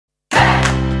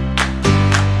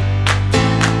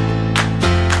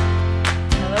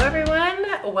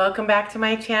welcome back to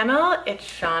my channel. It's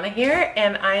Shauna here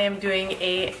and I am doing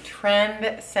a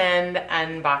Trendsend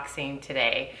unboxing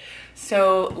today.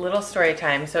 So little story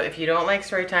time. So if you don't like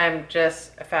story time,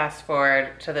 just fast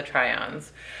forward to the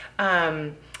try-ons.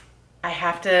 I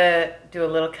have to do a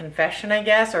little confession, I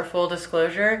guess, or full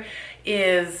disclosure,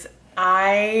 is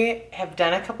I have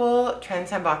done a couple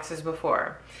Trendsend boxes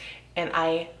before and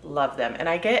I love them. And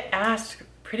I get asked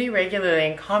pretty regularly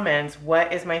in comments,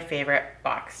 what is my favorite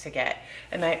box to get?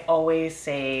 And I always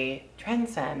say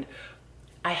Trendsend.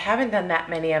 I haven't done that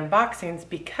many unboxings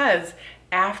because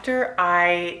after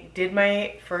I did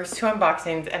my first two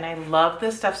unboxings and I love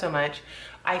this stuff so much,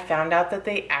 I found out that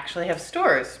they actually have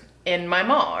stores in my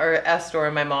mall, or a store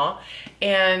in my mall.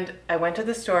 And I went to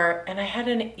the store and I had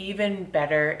an even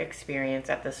better experience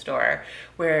at the store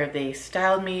where they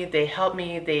styled me, they helped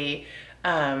me, they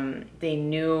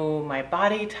knew my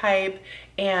body type,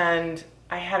 and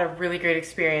I had a really great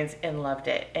experience and loved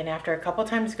it. And after a couple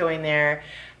times going there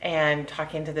and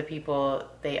talking to the people,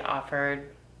 they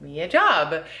offered me a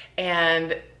job.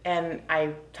 And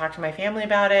I talked to my family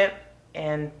about it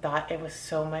and thought it was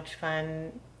so much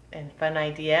fun and fun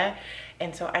idea.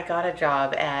 And so I got a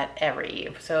job at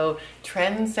Evereve. So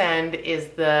Trendsend is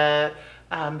the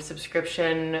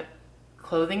subscription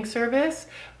clothing service,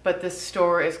 but the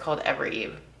store is called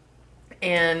Evereve.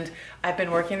 And I've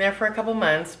been working there for a couple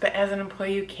months, but as an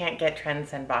employee, you can't get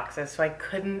Trendsend boxes, so I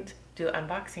couldn't do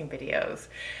unboxing videos.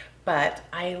 But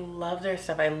I love their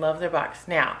stuff, I love their box.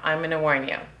 Now, I'm gonna warn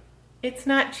you, it's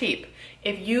not cheap.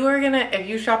 If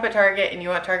you shop at Target and you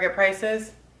want Target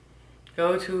prices,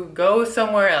 go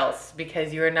somewhere else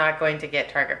because you are not going to get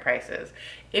Target prices.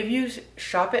 If you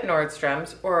shop at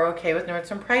Nordstrom's or are okay with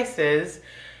Nordstrom prices,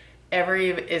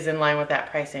 Evereve is in line with that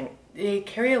pricing. They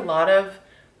carry a lot of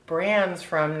brands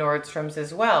from Nordstrom's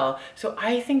as well. So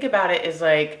I think about it as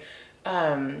like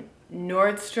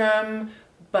Nordstrom,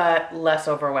 but less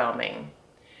overwhelming.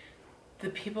 The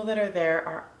people that are there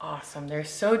are awesome. They're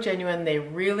so genuine. They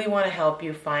really want to help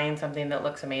you find something that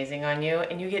looks amazing on you,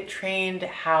 and you get trained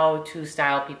how to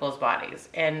style people's bodies.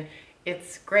 And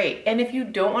it's great. And if you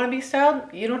don't want to be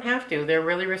styled, you don't have to. They're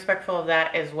really respectful of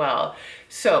that as well.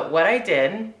 So what I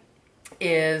did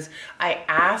is I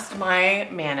asked my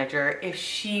manager if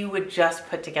she would just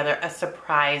put together a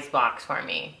surprise box for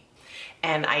me.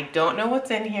 And I don't know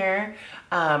what's in here.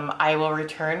 I will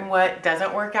return what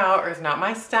doesn't work out or is not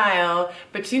my style,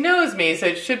 but she knows me, so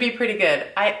it should be pretty good.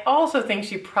 I also think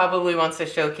she probably wants to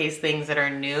showcase things that are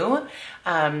new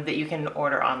that you can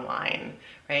order online,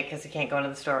 right? Because you can't go into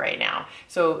the store right now.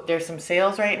 So there's some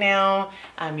sales right now.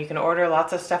 You can order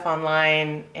lots of stuff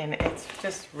online and it's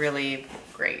just really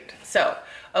great. So,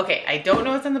 okay, I don't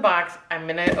know what's in the box. I'm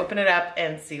gonna open it up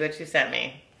and see what she sent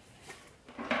me.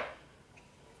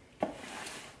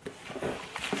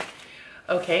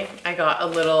 Okay, I got a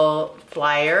little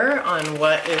flyer on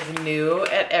what is new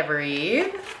at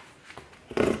Evereve.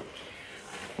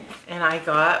 And I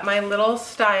got my little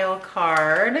style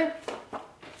card.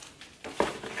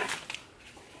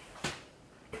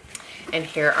 And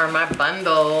here are my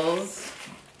bundles.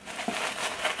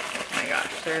 Oh my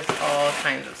gosh, there's all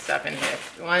kinds of stuff in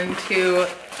here. 1, 2,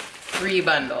 3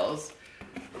 bundles.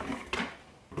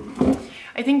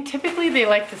 I think typically they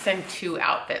like to send 2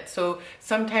 outfits. So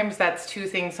sometimes that's 2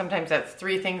 things, sometimes that's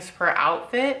 3 things per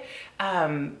outfit.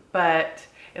 But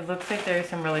it looks like there's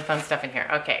some really fun stuff in here.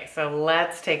 Okay, so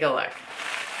let's take a look.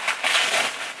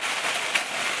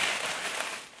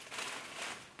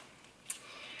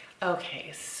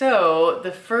 Okay, so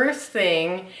the first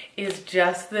thing is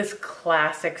just this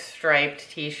classic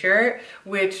striped t-shirt,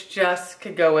 which just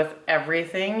could go with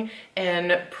everything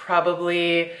and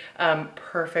probably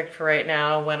perfect for right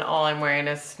now when all I'm wearing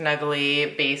is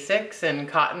snuggly basics and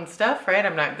cotton stuff, right?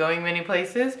 I'm not going many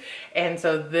places. And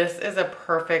so this is a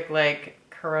perfect like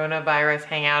coronavirus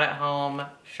hang out at home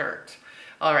shirt.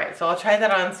 All right, so I'll try that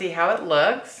on and see how it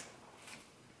looks.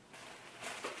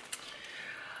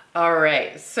 All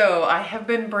right, so I have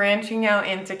been branching out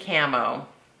into camo.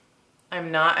 I'm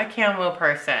not a camo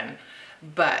person,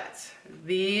 but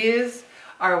these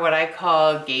are what I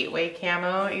call gateway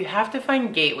camo. You have to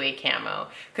find gateway camo,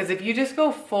 because if you just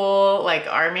go full like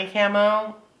army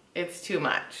camo, it's too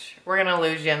much. We're gonna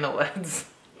lose you in the woods.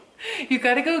 You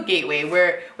gotta go gateway,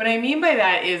 where what I mean by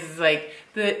that is like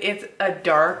it's a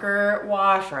darker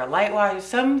wash or a light wash,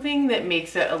 something that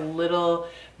makes it a little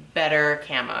better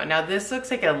camo. Now this looks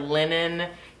like a linen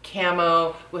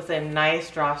camo with a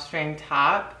nice drawstring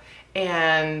top,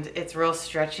 and it's real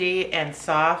stretchy and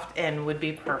soft and would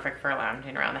be perfect for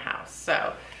lounging around the house.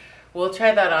 So we'll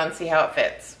try that on, see how it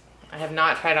fits. I have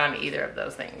not tried on either of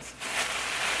those things.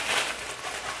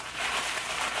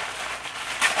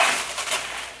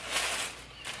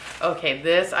 Okay,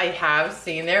 this I have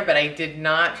seen there, but I did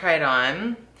not try it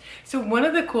on. So one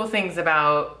of the cool things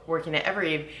about working at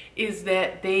Evereve is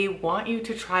that they want you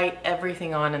to try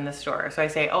everything on in the store. So I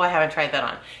say, oh, I haven't tried that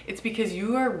on. It's because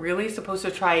you are really supposed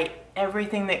to try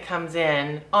everything that comes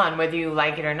in on, whether you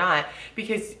like it or not,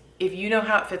 because if you know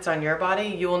how it fits on your body,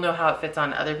 you will know how it fits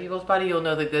on other people's body. You'll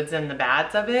know the goods and the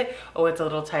bads of it. Oh, it's a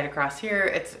little tight across here.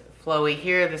 It's flowy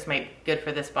here. This might be good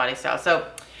for this body style. So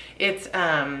it's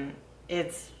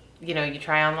you know, you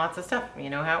try on lots of stuff.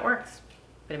 You know how it works.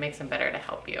 But it makes them better to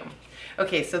help you.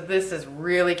 Okay, so this is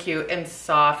really cute and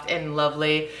soft and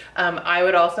lovely. I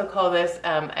would also call this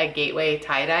a gateway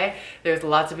tie-dye. There's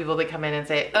lots of people that come in and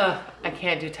say, oh, I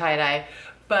can't do tie-dye.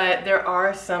 But there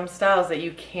are some styles that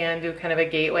you can do kind of a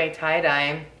gateway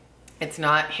tie-dye. It's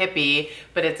not hippie,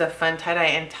 but it's a fun tie-dye,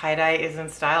 and tie-dye is in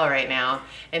style right now.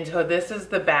 And so this is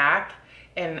the back.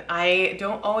 And I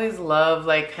don't always love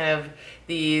like kind of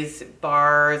these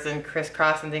bars and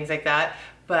crisscross and things like that,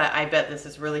 but I bet this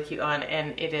is really cute on,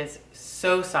 and it is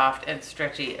so soft and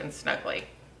stretchy and snuggly.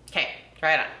 Okay,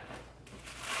 try it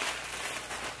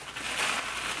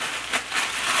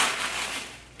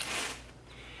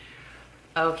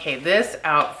on. Okay, this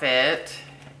outfit,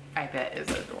 I bet is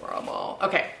adorable.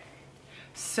 Okay,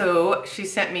 so she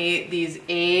sent me these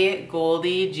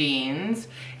Agolde jeans,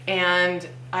 and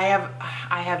I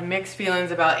have mixed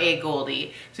feelings about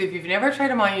Agolde. So if you've never tried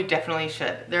them on, you definitely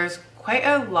should. There's quite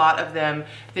a lot of them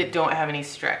that don't have any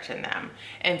stretch in them.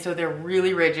 And so they're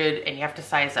really rigid and you have to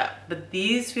size up. But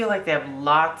these feel like they have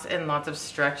lots and lots of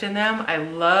stretch in them. I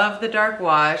love the dark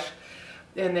wash.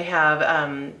 And they have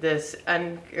this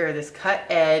cut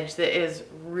edge that is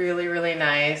really, really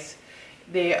nice.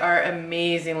 They are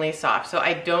amazingly soft. So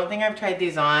I don't think I've tried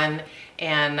these on,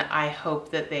 and I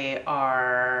hope that they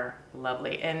are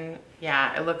lovely. And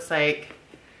yeah, it looks like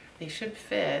they should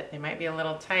fit. They might be a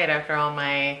little tight after all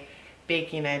my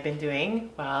baking I've been doing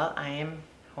while I am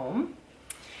home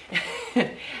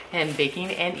and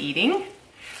baking and eating.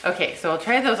 Okay, so I'll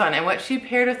try those on. And what she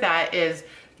paired with that is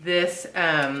this,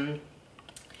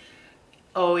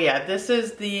 oh yeah, this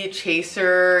is the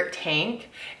Chaser tank.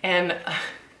 And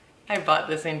I bought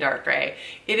this in dark gray.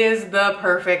 It is the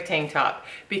perfect tank top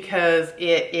because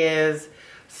it is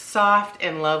soft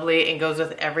and lovely and goes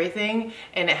with everything.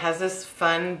 And it has this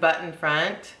fun button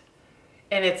front.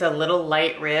 And it's a little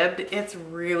light ribbed. It's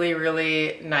really,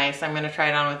 really nice. I'm gonna try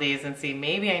it on with these and see,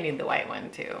 maybe I need the white one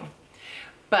too.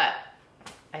 But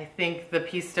I think the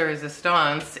piece de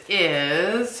resistance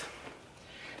is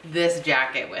this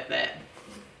jacket with it.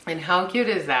 And how cute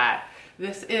is that?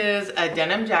 This is a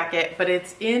denim jacket, but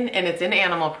it's in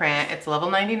animal print. It's level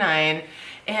 99,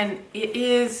 and it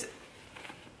is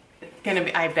gonna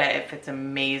be, I bet it fits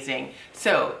amazing.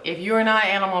 So if you are not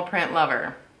an animal print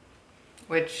lover,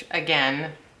 which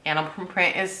again, animal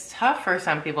print is tough for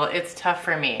some people. It's tough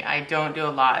for me. I don't do a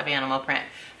lot of animal print.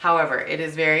 However, it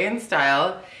is very in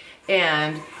style,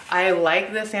 and I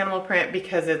like this animal print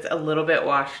because it's a little bit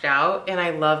washed out, and I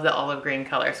love the olive green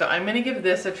color. So I'm gonna give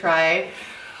this a try.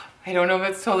 I don't know if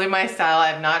it's totally my style.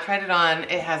 I've not tried it on.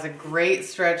 It has a great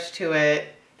stretch to it.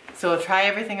 So I'll try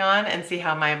everything on and see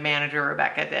how my manager,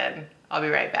 Rebecca, did. I'll be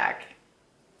right back.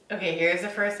 Okay, here's the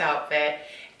first outfit.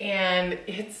 And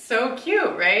it's so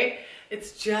cute, right?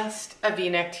 It's just a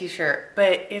V-neck t-shirt,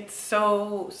 but it's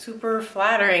so super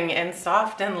flattering and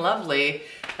soft and lovely.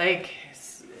 Like,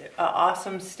 an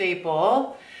awesome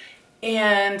staple.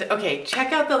 And okay,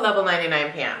 check out the level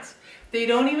 99 pants. They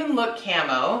don't even look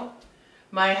camo.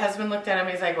 My husband looked at them,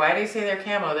 he's like, why do you say they're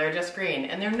camo? They're just green.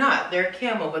 And they're not, they're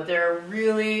camo, but they're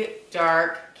really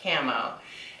dark camo.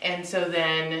 And so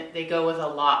then they go with a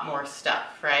lot more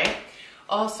stuff, right?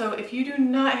 Also, if you do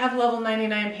not have level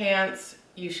 99 pants,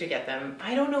 you should get them.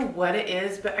 I don't know what it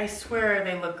is, but I swear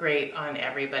they look great on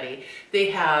everybody.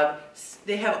 They have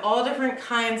all different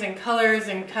kinds and colors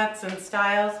and cuts and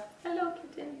styles. Hello,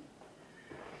 kitten.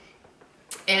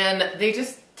 And they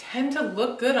just tend to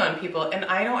look good on people, and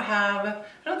I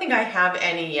don't think I have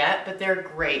any yet, but they're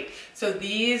great. So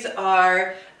these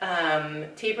are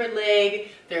tapered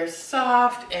leg. They're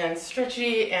soft and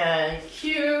stretchy and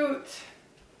cute.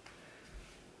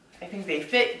 I think they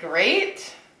fit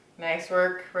great. Nice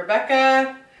work,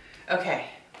 Rebecca. Okay,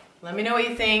 let me know what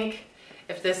you think.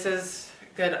 If this is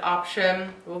a good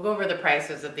option, we'll go over the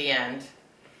prices at the end.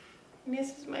 And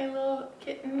this is my little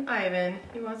kitten, Ivan.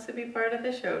 He wants to be part of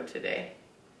the show today.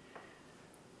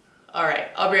 All right,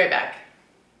 I'll be right back.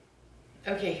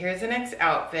 Okay, here's the next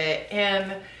outfit,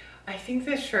 and I think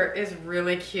this shirt is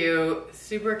really cute,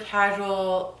 super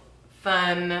casual,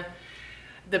 fun.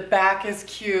 The back is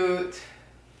cute.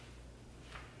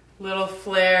 little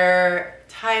flare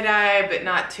tie-dye, but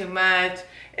not too much.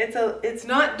 It's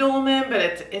not dolman, but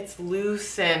it's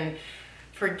loose and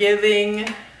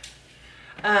forgiving,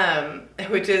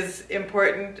 which is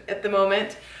important at the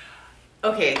moment.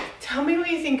 Okay, tell me what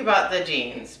you think about the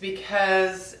jeans,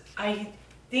 because I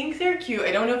think they're cute.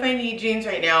 I don't know if I need jeans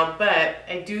right now, but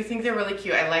I do think they're really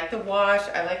cute. I like the wash,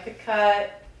 I like the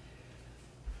cut.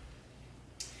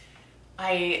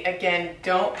 I, again,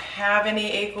 don't have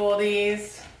any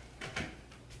Agoldes.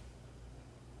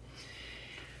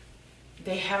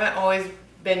 They haven't always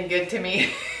been good to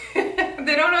me.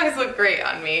 They don't always look great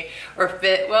on me or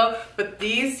fit well, but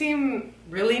these seem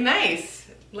really nice.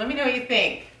 Let me know what you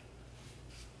think.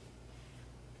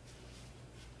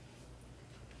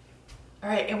 All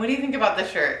right, and what do you think about the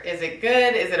shirt? Is it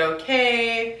good? Is it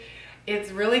okay? It's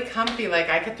really comfy. Like,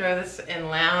 I could throw this in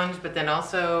lounge, but then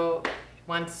also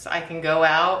once I can go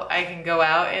out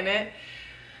in it.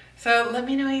 So let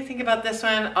me know what you think about this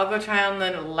one. I'll go try on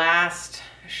the last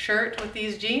shirt with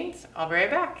these jeans. I'll be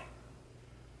right back.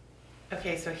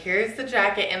 Okay, so here's the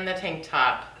jacket and the tank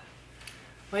top.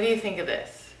 What do you think of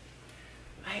this?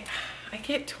 I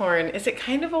get torn. Is it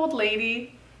kind of old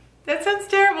lady? That sounds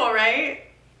terrible, right?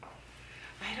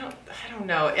 I don't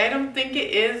know. I don't think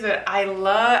it is, but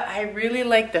I really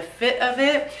like the fit of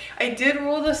it. I did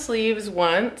roll the sleeves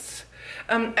once.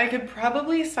 I could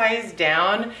probably size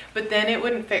down, but then it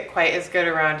wouldn't fit quite as good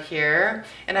around here.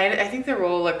 And I think the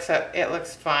roll looks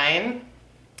fine.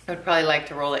 I would probably like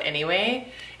to roll it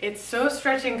anyway. It's so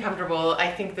stretchy and comfortable.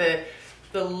 I think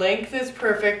the length is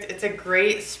perfect. It's a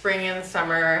great spring and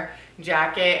summer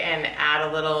jacket, and add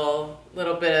a little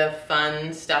bit of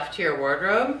fun stuff to your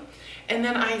wardrobe. And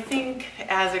then I think,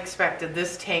 as expected,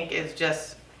 this tank is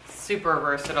just super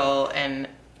versatile and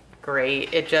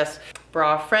great. It just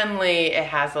bra friendly, it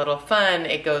has a little fun,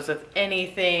 it goes with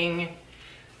anything.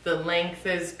 The length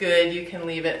is good, you can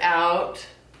leave it out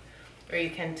or you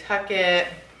can tuck it.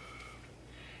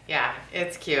 Yeah,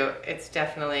 it's cute. It's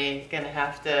definitely gonna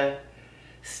have to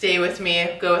stay with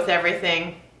me, go with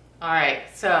everything. All right,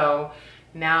 so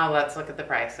now let's look at the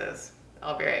prices.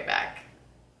 I'll be right back.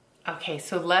 Okay,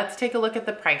 so let's take a look at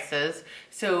the prices.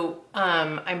 So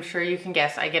I'm sure you can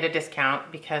guess I get a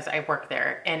discount because I work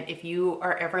there. And if you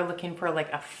are ever looking for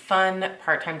like a fun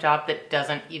part-time job that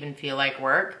doesn't even feel like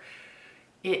work,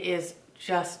 it is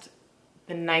just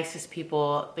the nicest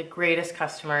people, the greatest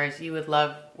customers. You would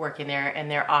love working there, and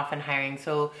they're often hiring.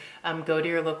 So go to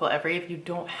your local Evereve. You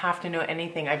don't have to know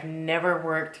anything. I've never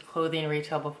worked clothing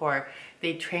retail before.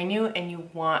 They train you, and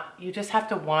you just have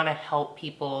to want to help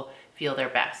people feel their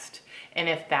best. And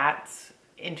if that's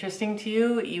interesting to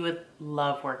you, you would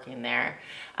love working there.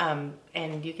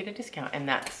 And you get a discount, and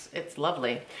it's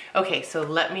lovely. Okay, so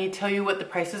let me tell you what the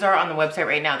prices are on the website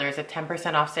right now. There's a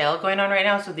 10% off sale going on right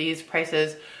now, so these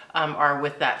prices are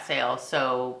with that sale.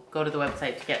 So go to the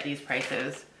website to get these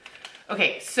prices.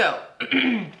 Okay, so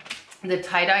the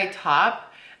tie-dye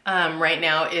top right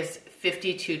now is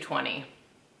 $52.20.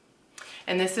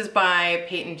 And this is by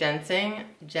Peyton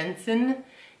Jensen.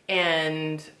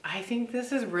 And I think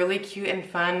this is really cute and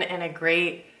fun, and a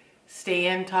great stay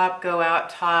in top, go out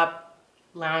top,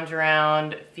 lounge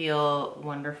around, feel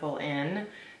wonderful in.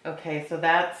 Okay, so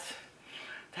that's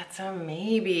a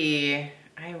maybe.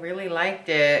 I really liked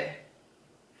it.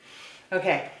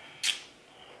 Okay,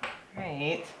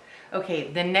 right.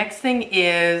 Okay, the next thing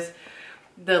is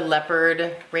the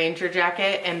Leopard Ranger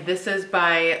jacket, and this is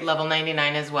by Level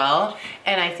 99 as well.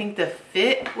 And I think the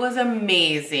fit was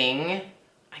amazing.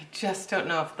 I just don't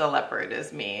know if the Leopard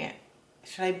is me.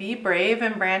 Should I be brave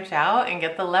and branch out and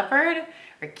get the Leopard,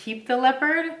 or keep the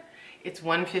Leopard? It's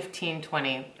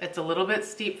 $115.20. It's a little bit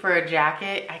steep for a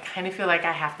jacket. I kind of feel like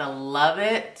I have to love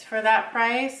it for that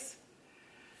price.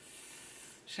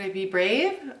 Should I be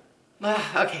brave?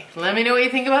 Okay, let me know what you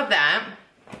think about that.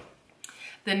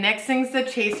 The next thing's the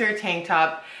Chaser tank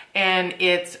top, and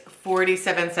it's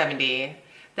 $47.70.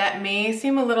 That may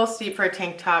seem a little steep for a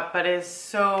tank top, but it's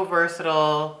so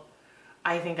versatile.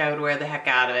 I think I would wear the heck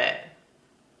out of it.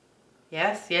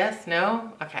 Yes, yes,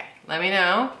 no? Okay, let me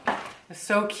know. It's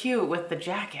so cute with the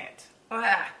jacket.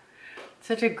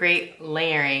 Such a great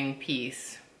layering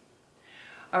piece.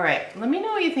 All right, let me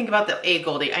know what you think about the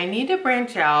Agolde. I need to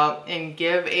branch out and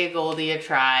give Agolde a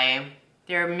try.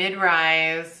 They're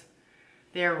mid-rise.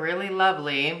 They're really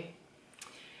lovely.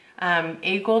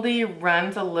 Agolde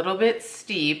runs a little bit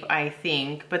steep, I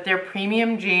think, but they're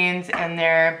premium jeans, and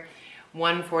they're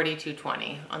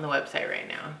 $142.20 on the website right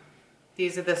now.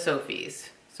 These are the Sophies.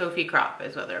 Sophie crop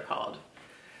is what they're called.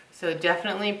 So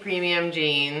definitely premium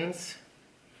jeans.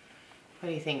 What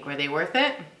do you think? Were they worth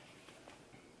it?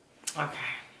 Okay.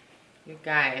 You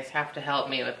guys have to help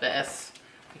me with this.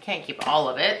 I can't keep all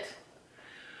of it.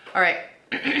 All right.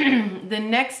 The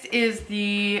next is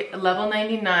the level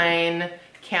 99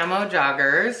 camo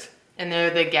joggers, and they're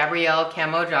the Gabrielle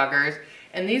camo joggers,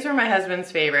 and these are my husband's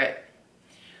favorite.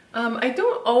 I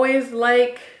don't always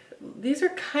like, these are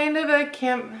kind of a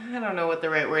I don't know what the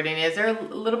right wording is. They're a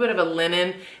little bit of a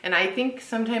linen, and I think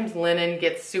sometimes linen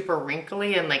gets super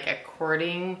wrinkly and like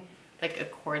accordion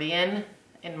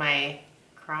in my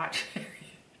crotch,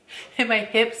 in my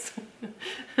hips.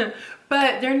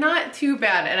 But they're not too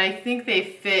bad, and I think they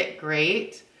fit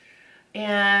great,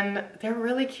 and they're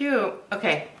really cute.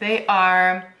 Okay, they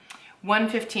are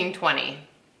 $115.20.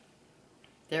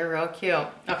 They're real cute.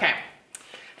 Okay,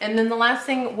 and then the last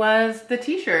thing was the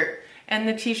t-shirt, and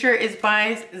the t-shirt is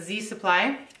by Z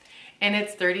Supply, and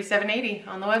it's $37.80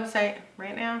 on the website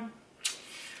right now.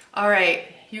 All right,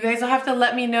 you guys will have to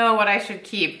let me know what I should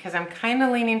keep, because I'm kind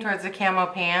of leaning towards the camo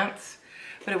pants.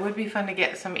 But it would be fun to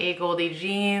get some Agolde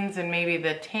jeans and maybe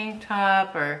the tank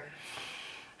top, or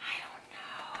I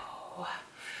don't know.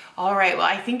 All right, well,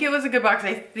 I think it was a good box.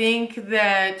 I think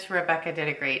that Rebecca did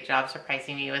a great job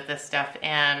surprising me with this stuff,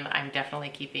 and I'm definitely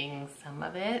keeping some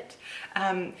of it.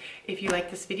 If you like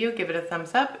this video, give it a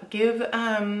thumbs up. Give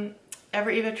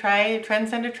Evereve a try,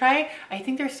 Trendsend a try. I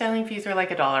think their selling fees are like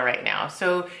 $1 right now.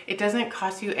 So it doesn't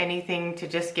cost you anything to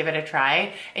just give it a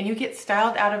try, and you get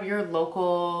styled out of your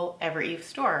local Evereve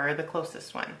store or the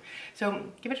closest one. So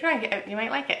give it a try, you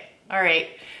might like it. All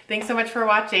right, thanks so much for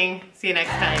watching. See you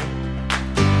next time.